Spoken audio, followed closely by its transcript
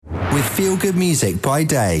With feel-good music by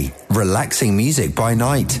day, relaxing music by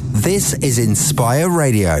night. This is Inspire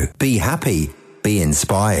Radio. Be happy, be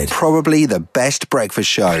inspired. Probably the best breakfast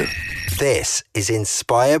show. This is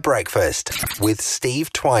Inspire Breakfast with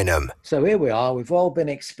Steve Twynham. So here we are. We've all been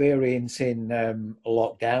experiencing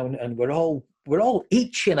lockdown, and we're all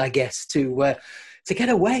itching, I guess, to get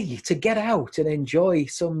away, to get out and enjoy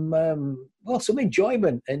some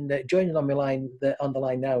enjoyment. And joining on the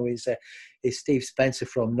line now is Steve Spencer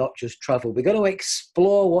from Not Just Travel. We're going to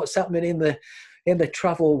explore what's happening in the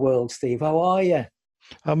travel world. Steve, how are you?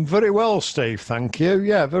 I'm very well, Steve. Thank you.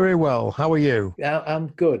 Yeah, very well. How are you? Yeah, I'm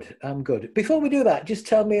good. Before we do that, just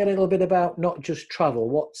tell me a little bit about Not Just Travel.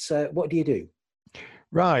 What do you do?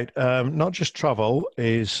 Right. Not Just Travel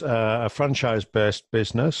is a franchise-based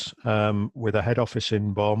business with a head office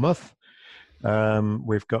in Bournemouth.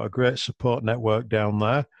 We've got a great support network down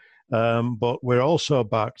there. But we're also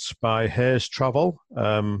backed by Hayes Travel,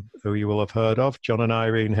 who you will have heard of, John and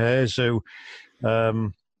Irene Hayes, who I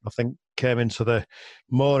think came into the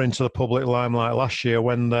public limelight last year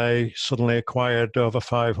when they suddenly acquired over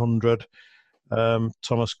 500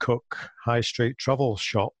 Thomas Cook high street travel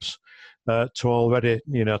shops to add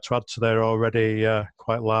to their already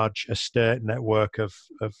quite large estate network of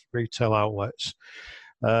retail outlets.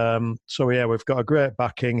 So we've got a great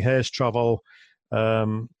backing. Hayes Travel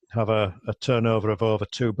have a turnover of over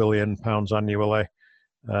 £2 billion annually.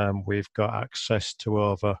 We've got access to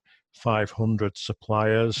over 500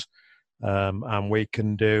 suppliers, and we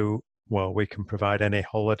can provide any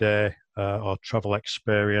holiday or travel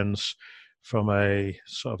experience from a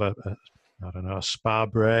sort of a spa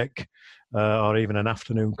break or even an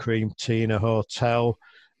afternoon cream tea in a hotel,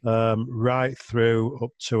 right through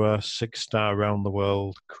up to a 6-star round the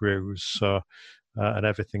world cruise, so and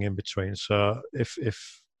everything in between. So if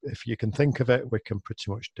you can think of it, we can pretty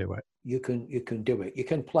much do it. You can do it. You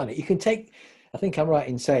can plan it. You can take, I think I'm right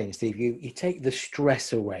in saying, Steve, you take the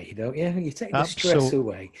stress away, don't you? You take the stress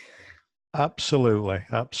away. Absolutely.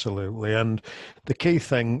 And the key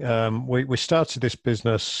thing, we started this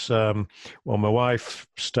business, my wife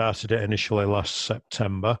started it initially last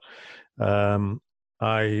September.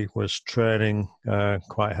 I was training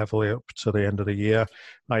quite heavily up to the end of the year.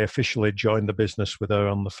 I officially joined the business with her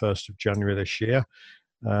on the 1st of January this year.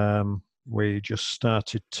 We just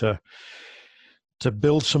started to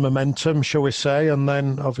build some momentum, shall we say, and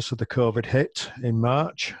then obviously the COVID hit in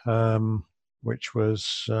March, which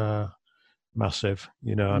was massive,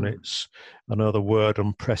 and I know the word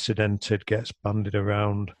unprecedented gets bandied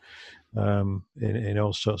around in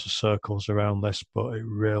all sorts of circles around this, but it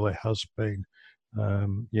really has been,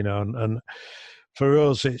 and for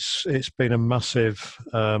us it's been a massive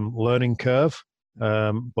learning curve,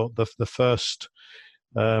 but the first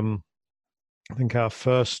I think our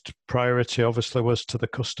first priority obviously was to the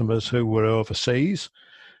customers who were overseas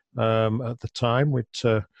at the time. We'd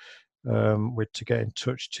to get in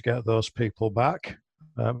touch to get those people back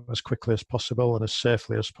as quickly as possible and as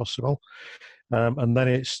safely as possible. And then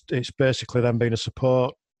it's basically then been a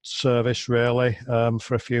support service really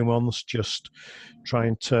for a few months, just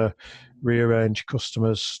trying to rearrange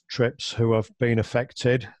customers' trips who have been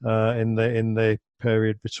affected in the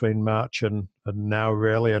period between March and now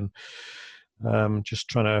really, and just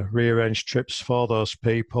trying to rearrange trips for those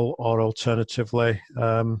people, or alternatively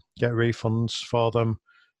get refunds for them,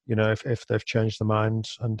 if they've changed their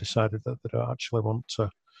minds and decided that they don't actually want to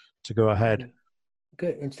go ahead.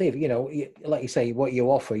 Good. And Steve, like you say, what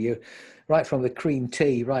you offer, you right from the cream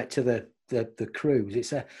tea right to the cruise.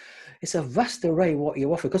 It's a vast array what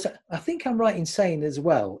you offer. Because I think I'm right in saying as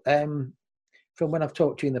well, from when I've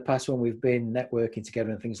talked to you in the past when we've been networking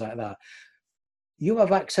together and things like that, you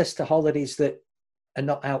have access to holidays that are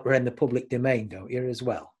not out there in the public domain, don't you, as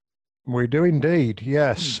well? We do indeed,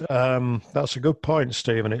 yes. That's a good point,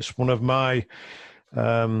 Stephen. It's one of my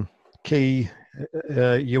key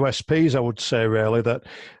USPs, I would say, really, that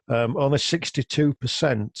only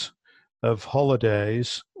 62% of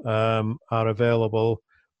holidays are available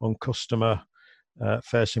on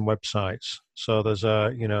customer-facing websites. So there's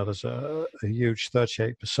a huge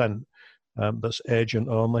 38% that's agent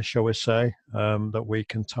only, shall we say, that we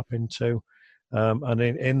can tap into. And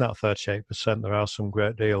in that 38%, there are some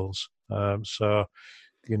great deals. So,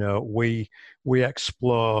 we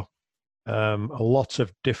explore a lot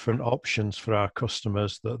of different options for our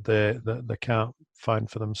customers that they can't find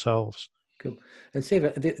for themselves. Cool. And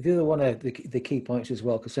Steve, the other one of the key points as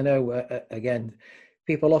well, because I know, again,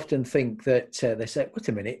 people often think that they say, wait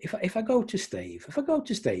a minute, if I go to Steve,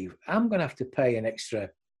 I'm going to have to pay an extra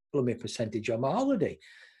percentage on my holiday.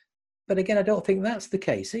 But again, I don't think that's the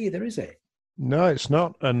case either, is it? No, it's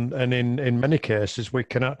not, and in many cases we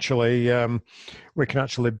can actually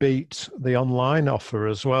beat the online offer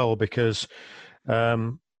as well, because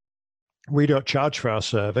um, we don't charge for our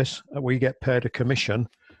service. We get paid a commission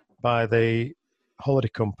by the holiday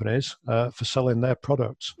companies for selling their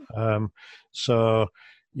products. So,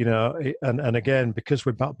 and again, because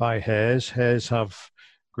we're backed by Hayes have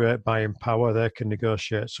great buying power. They can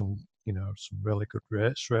negotiate some really good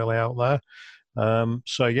rates really out there.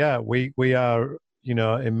 So yeah, we are,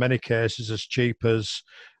 in many cases as cheap as,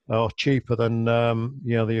 or cheaper than,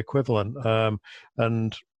 the equivalent.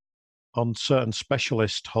 And on certain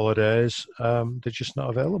specialist holidays, they're just not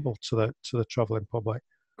available to the travelling public.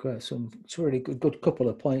 Great, it's a really good couple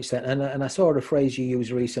of points there. And I saw a phrase you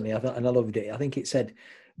used recently, and I loved it. I think it said,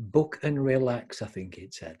 "Book and relax." I think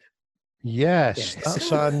it said. Yes, Yes.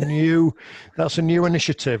 that's a new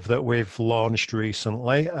initiative that we've launched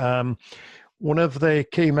recently. One of the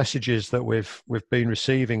key messages that we've been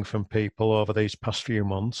receiving from people over these past few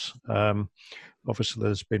months, obviously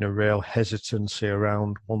there's been a real hesitancy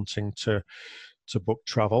around wanting to book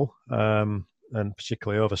travel, and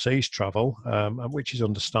particularly overseas travel, which is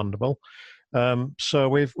understandable. So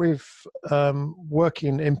we've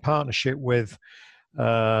working in partnership with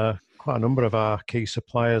quite a number of our key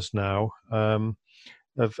suppliers now,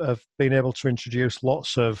 have been able to introduce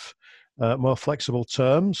lots of more flexible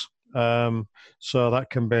terms. So that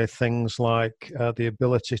can be things like the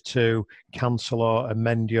ability to cancel or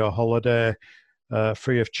amend your holiday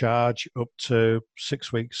free of charge up to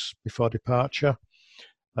 6 weeks before departure,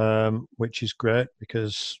 which is great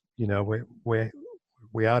because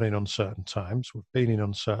we are in uncertain times. We've been in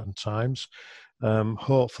uncertain times.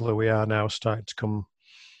 Hopefully, we are now starting to come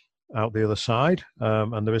out the other side,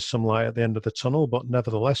 and there is some light at the end of the tunnel. But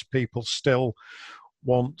nevertheless, people still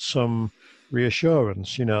want some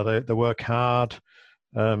reassurance. They work hard,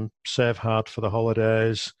 save hard for the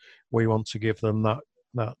holidays. We want to give them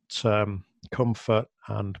that comfort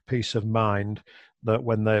and peace of mind that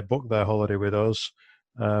when they book their holiday with us,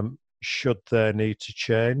 should they need to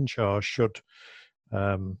change, or should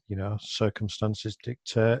circumstances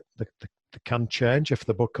dictate, they can change. If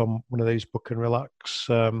they book on one of these book and relax,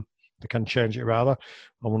 they can change it rather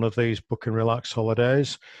on one of these book and relax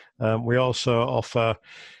holidays. We also offer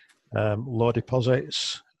low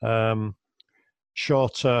deposits,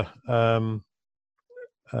 shorter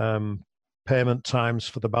payment times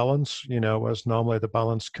for the balance, whereas normally the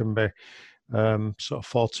balance can be sort of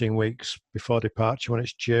 14 weeks before departure when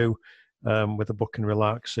it's due. With a book and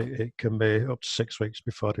relax, it can be up to 6 weeks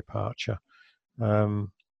before departure.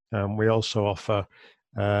 We also offer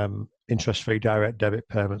interest-free direct debit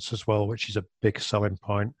payments as well, which is a big selling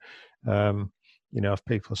point. If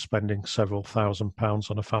people are spending several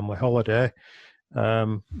 £1,000s on a family holiday,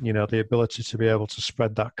 the ability to be able to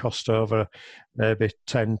spread that cost over maybe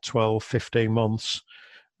 10, 12, 15 months,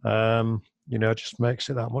 just makes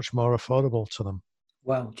it that much more affordable to them.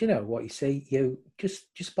 Well, do you know what you see? You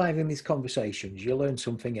just by having these conversations, you learn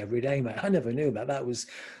something every day, mate. I never knew that.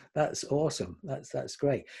 That's awesome. That's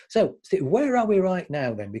great. So, Steve, where are we right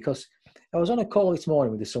now then? Because I was on a call this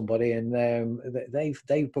morning with somebody, and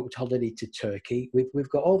they've booked holiday to Turkey. We've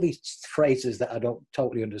got all these phrases that I don't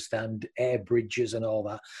totally understand, Airbridges and all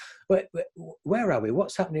that. But where are we?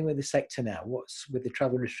 What's happening with the sector now? What's with the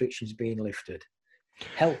travel restrictions being lifted?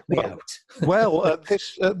 Help me out. Well, at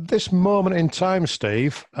this moment in time,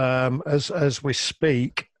 Steve, as we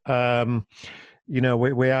speak, we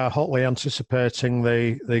are hotly anticipating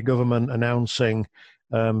the government announcing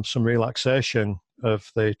some relaxation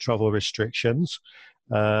of the travel restrictions.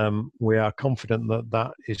 We are confident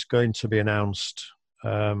that is going to be announced.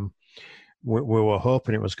 We were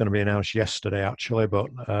hoping it was going to be announced yesterday, actually, but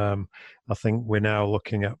I think we're now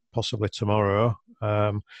looking at possibly tomorrow.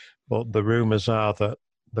 But the rumours are that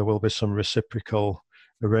there will be some reciprocal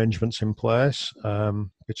arrangements in place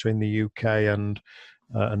between the UK and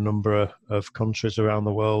a number of countries around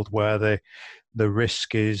the world where the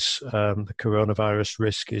risk is, the coronavirus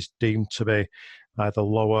risk is deemed to be either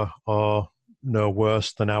lower or no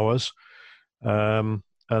worse than ours. And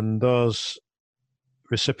those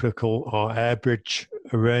reciprocal or Airbridge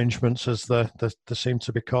arrangements, as they seem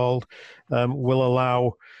to be called, will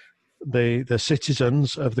allow the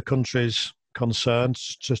citizens of the countries concerned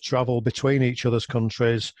to travel between each other's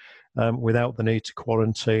countries without the need to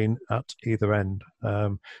quarantine at either end.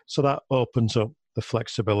 So that opens up the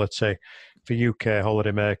flexibility for UK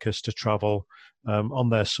holidaymakers to travel on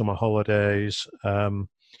their summer holidays,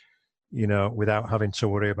 without having to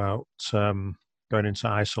worry about going into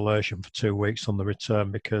isolation for 2 weeks on the return,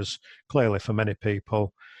 because clearly for many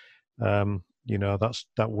people, that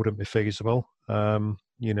wouldn't be feasible.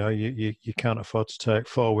 you can't afford to take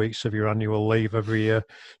 4 weeks of your annual leave every year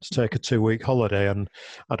to take a 2-week holiday, and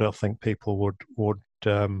I don't think people would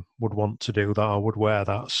want to do that or would wear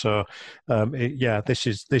that. So,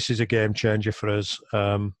 this is a game changer for us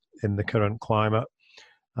in the current climate,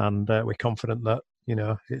 and we're confident that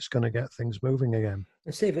it's going to get things moving again.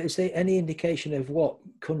 And Steve, is there any indication of what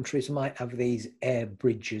countries might have these air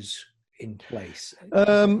bridges in place?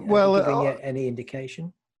 Giving you any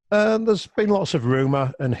indication? There's been lots of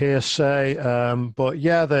rumour and hearsay, but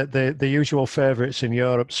yeah, the usual favourites in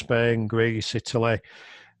Europe: Spain, Greece, Italy,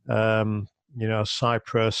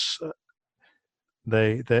 Cyprus.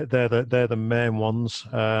 They're the main ones.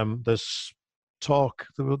 There's talk.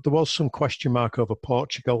 There was some question mark over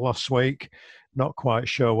Portugal last week. Not quite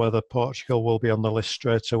sure whether Portugal will be on the list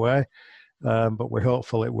straight away, but we're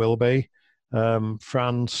hopeful it will be.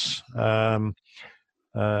 France.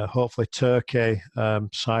 Hopefully Turkey,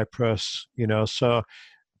 Cyprus, so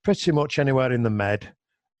pretty much anywhere in the Med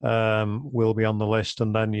will be on the list.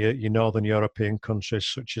 And then your Northern European countries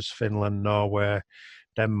such as Finland, Norway,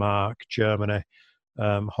 Denmark, Germany,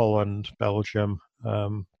 Holland, Belgium,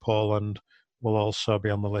 Poland will also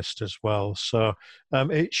be on the list as well. So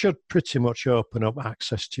it should pretty much open up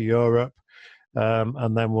access to Europe,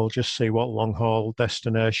 and then we'll just see what long-haul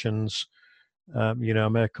destinations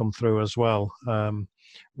may come through as well.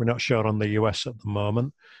 We're not sure on the US at the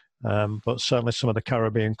moment, but certainly some of the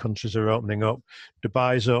Caribbean countries are opening up.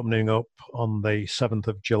 Dubai's opening up on the 7th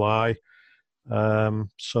of July,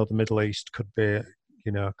 so the Middle East could be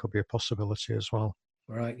a possibility as well.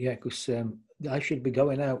 Right, yeah, because I should be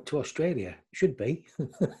going out to Australia. Should be.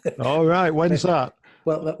 All right, when's that?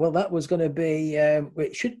 Well, that was going to be.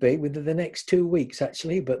 It should be within the next 2 weeks,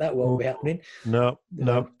 actually, but that won't be happening. No.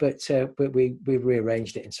 But we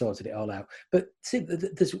rearranged it and sorted it all out. But see,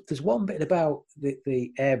 there's one bit about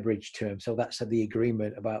the Airbridge term. So that's the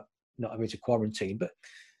agreement about not having to quarantine. But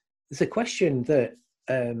there's a question that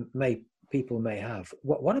people may have.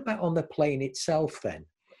 What about on the plane itself then?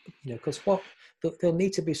 Because there'll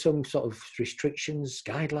need to be some sort of restrictions,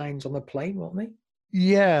 guidelines on the plane, won't they?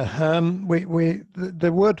 Yeah,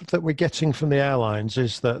 the word that we're getting from the airlines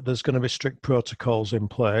is that there's going to be strict protocols in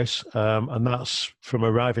place, and that's from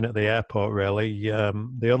arriving at the airport, really.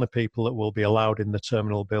 The only people that will be allowed in the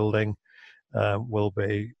terminal building will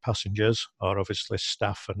be passengers, or obviously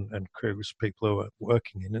staff and crews, people who are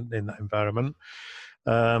working in that environment.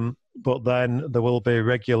 But then there will be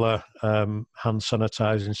regular hand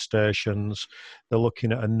sanitizing stations. They're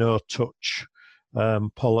looking at a no-touch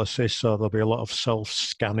policy, so there'll be a lot of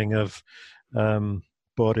self-scanning of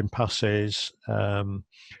boarding passes,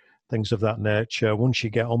 things of that nature. Once you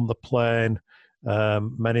get on the plane,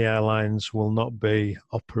 many airlines will not be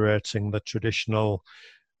operating the traditional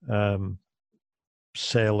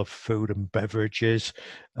sale of food and beverages.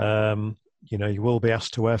 You will be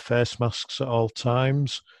asked to wear face masks at all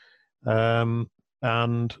times, and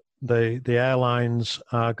the airlines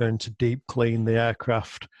are going to deep clean the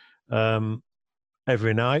aircraft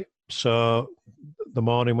every night. So the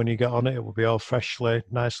morning when you get on it, it will be all freshly,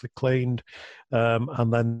 nicely cleaned,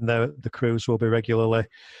 and then the crews will be regularly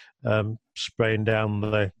spraying down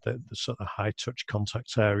the sort of high touch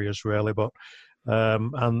contact areas, really. But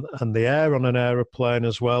and the air on an aeroplane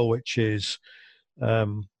as well, which is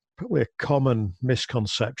probably a common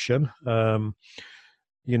misconception. The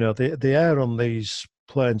air on these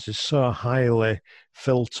planes is so highly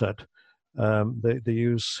filtered. They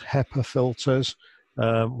use HEPA filters,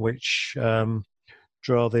 which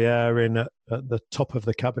draw the air in at the top of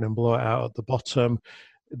the cabin and blow it out at the bottom.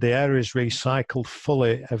 The air is recycled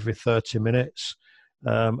fully every 30 minutes.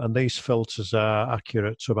 And these filters are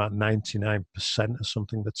accurate to about 99% or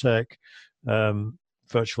something. They take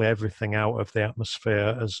virtually everything out of the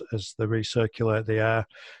atmosphere as they recirculate the air.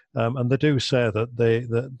 And they do say that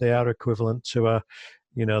they are equivalent to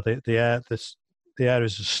the air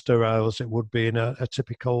is as sterile as it would be in a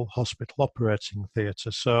typical hospital operating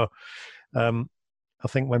theatre. So I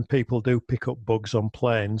think when people do pick up bugs on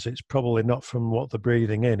planes, it's probably not from what they're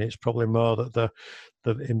breathing in. It's probably more that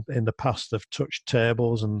in the past they've touched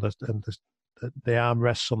tables and the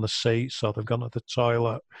armrests on the seats, or they've gone to the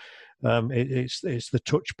toilet. It's the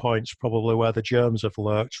touch points probably where the germs have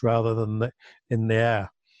lurked rather than in the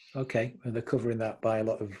air. Okay, and they're covering that by a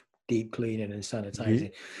lot of deep cleaning and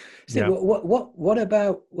sanitizing. Steve, what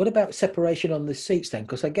about separation on the seats then?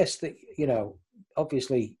 Because I guess that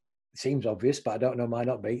obviously it seems obvious, but I don't know, might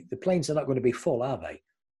not be. The planes are not going to be full, are they?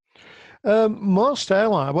 Most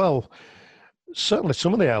airlines, well, certainly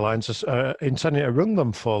some of the airlines are intending to run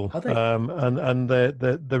them full. Are they? And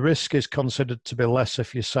the risk is considered to be less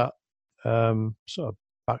if you sat sort of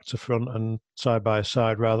back to front and side by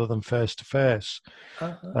side rather than face to face.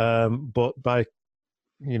 But by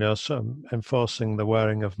sort of enforcing the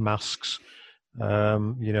wearing of masks,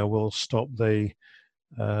 will stop the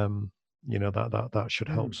that should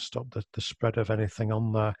help to stop the spread of anything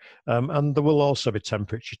on there. And there will also be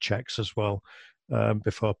temperature checks as well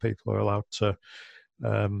before people are allowed to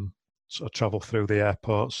sort of travel through the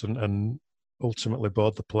airports and ultimately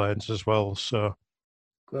board the planes as well. So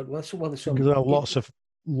good. Well, there's there are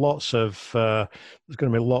there's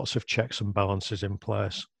going to be lots of checks and balances in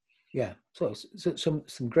place. Yeah, so some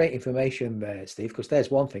great information there, Steve. Because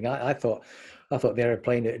there's one thing I thought the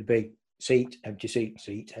aeroplane it'd be seat, empty seat,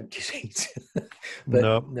 empty seat.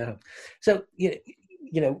 But no. So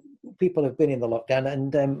people have been in the lockdown,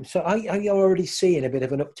 and so are you already seeing a bit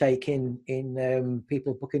of an uptake in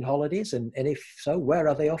people booking holidays? And if so, where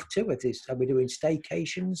are they off to? Are we doing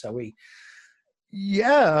staycations? Are we?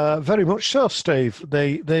 Yeah, very much so, Steve.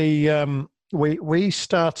 We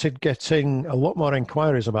started getting a lot more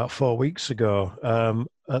inquiries about 4 weeks ago.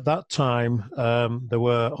 At that time, there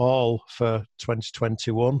were all for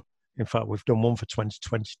 2021. In fact, we've done one for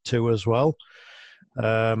 2022 as well,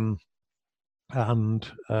 and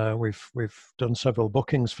we've done several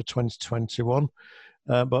bookings for 2021.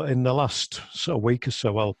 But in the last sort of week or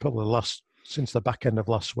so, well, probably since the back end of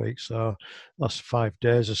last week, so last 5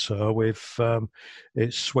 days or so,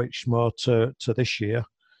 it's switched more to this year.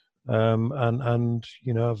 And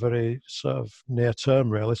very sort of near term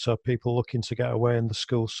really, so people looking to get away in the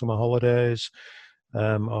school summer holidays,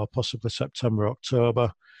 or possibly September,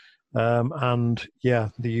 October, and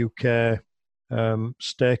the UK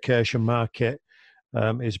staycation market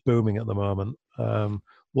is booming at the moment.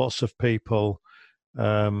 Lots of people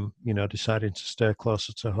deciding to stay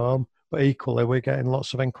closer to home, but equally we're getting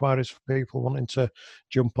lots of inquiries for people wanting to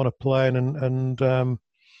jump on a plane and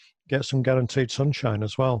get some guaranteed sunshine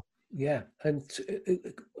as well. Yeah, and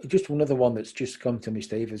just another one that's just come to me,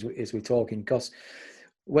 Steve, as we're talking, because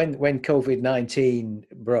when COVID-19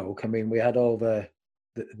 broke, I mean, we had all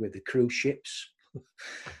with the cruise ships,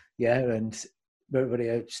 and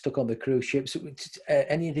everybody stuck on the cruise ships.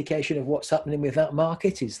 Any indication of what's happening with that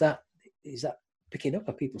market? Is that picking up?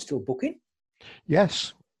 Are people still booking?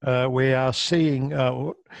 Yes, we are seeing.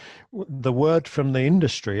 The word from the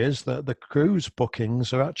industry is that the cruise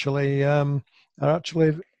bookings are actually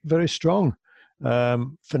very strong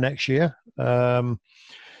for next year. I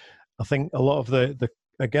think a lot of the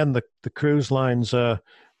cruise lines are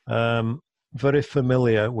very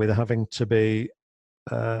familiar with having to be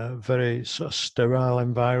very sort of sterile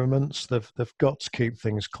environments. They've got to keep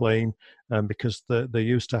things clean, because they're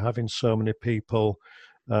used to having so many people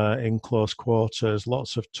in close quarters,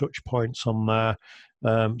 lots of touch points on there.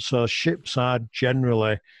 So ships are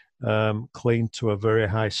generally clean to a very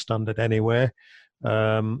high standard anyway.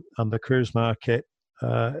 And the cruise market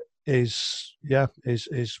is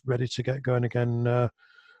ready to get going again.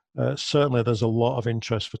 Certainly, there's a lot of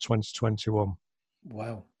interest for 2021.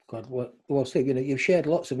 Wow, God! Well, Steve, you've shared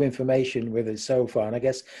lots of information with us so far, and I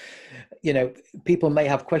guess people may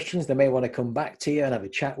have questions. They may want to come back to you and have a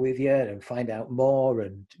chat with you and find out more,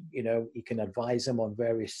 and you can advise them on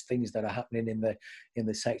various things that are happening in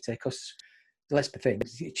the sector. Because let's be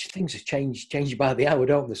things have changed by the hour,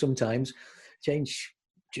 don't they? Sometimes. Change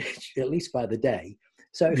at least by the day.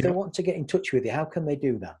 So if they want to get in touch with you, how can they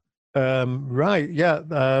do that? Right, yeah.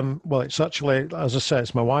 Well, it's actually, as I say,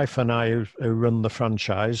 it's my wife and I who run the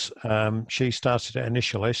franchise. She started it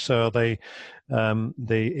initially, so the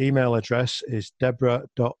email address is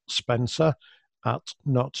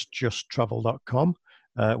deborah.spencer@notjusttravel.com.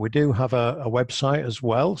 We do have a website as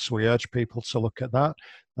well, so we urge people to look at that.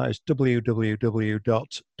 That is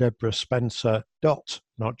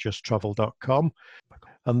www.deborahspencer.notjusttravel.com.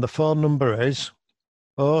 And the phone number is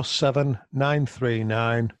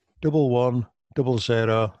 07939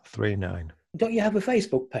 110039. Don't you have a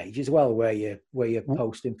Facebook page as well where you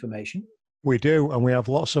post information? We do, and we have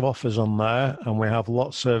lots of offers on there, and we have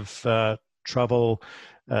lots of travel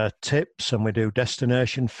tips, and we do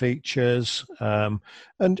destination features, and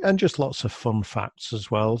just lots of fun facts as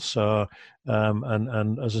well. So,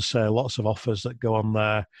 and as I say, lots of offers that go on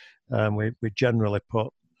there. We generally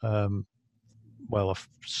put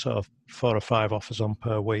sort of 4 or 5 offers on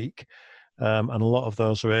per week. And a lot of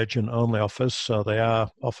those are agent-only offers, so they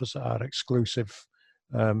are offers that are exclusive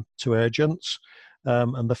to agents.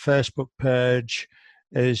 And the Facebook page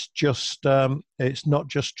is just, it's Not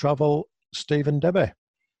Just Travel, Steve and Debbie.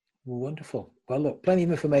 Wonderful. Well, look, plenty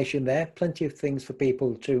of information there, plenty of things for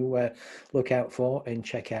people to look out for and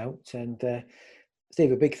check out. And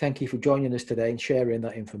Steve, a big thank you for joining us today and sharing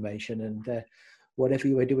that information. And whatever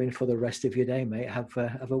you are doing for the rest of your day, mate, have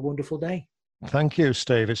a wonderful day. Thank you,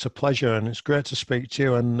 Steve. It's a pleasure, and it's great to speak to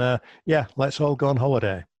you. And yeah, let's all go on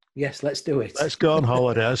holiday. Yes, let's do it. Let's go on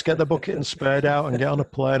holiday. Let's get the bucket and spade out and get on a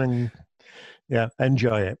plane and, yeah,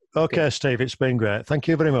 enjoy it. Okay, Steve, it's been great. Thank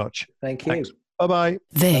you very much. Thank you. Thanks. Bye-bye.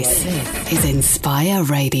 This is Inspire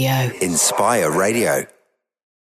Radio. Inspire Radio.